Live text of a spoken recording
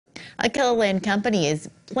A Kettleland company is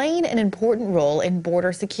playing an important role in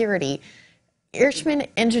border security. Yankton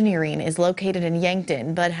Engineering is located in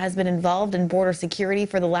Yankton, but has been involved in border security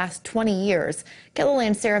for the last 20 years.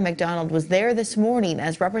 Kettleland's Sarah McDonald was there this morning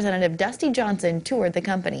as Representative Dusty Johnson toured the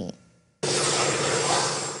company.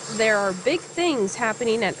 There are big things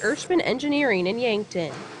happening at Yankton Engineering in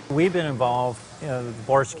Yankton. We've been involved in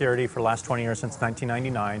border security for the last 20 years, since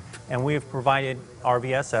 1999, and we have provided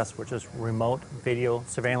RVSS, which is remote video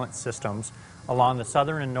surveillance systems, along the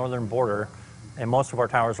southern and northern border, and most of our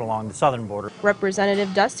towers are along the southern border.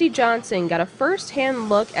 Representative Dusty Johnson got a first-hand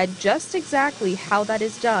look at just exactly how that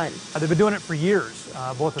is done. They've been doing it for years,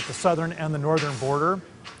 both at the southern and the northern border.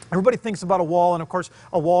 Everybody thinks about a wall, and of course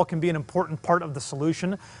a wall can be an important part of the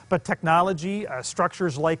solution, but technology,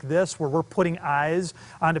 structures like this where we're putting eyes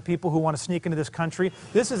onto people who want to sneak into this country,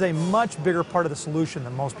 this is a much bigger part of the solution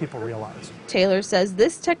than most people realize. Taylor says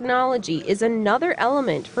this technology is another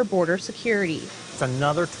element for border security. It's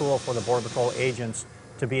another tool for the Border Patrol agents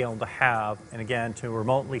to be able to have, and again, to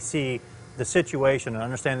remotely see the situation and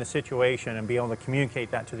understand the situation and be able to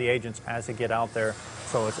communicate that to the agents as they get out there.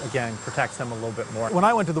 So it, again, protects them a little bit more. When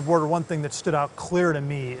I went to the border, one thing that stood out clear to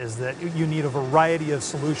me is that you need a variety of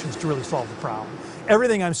solutions to really solve the problem.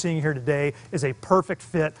 Everything I'm seeing here today is a perfect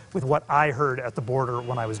fit with what I heard at the border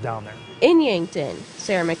when I was down there. In Yankton,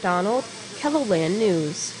 Sarah McDonald, Kettleland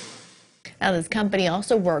News. Now, this company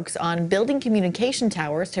also works on building communication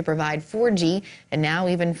towers to provide 4G and now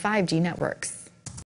even 5G networks.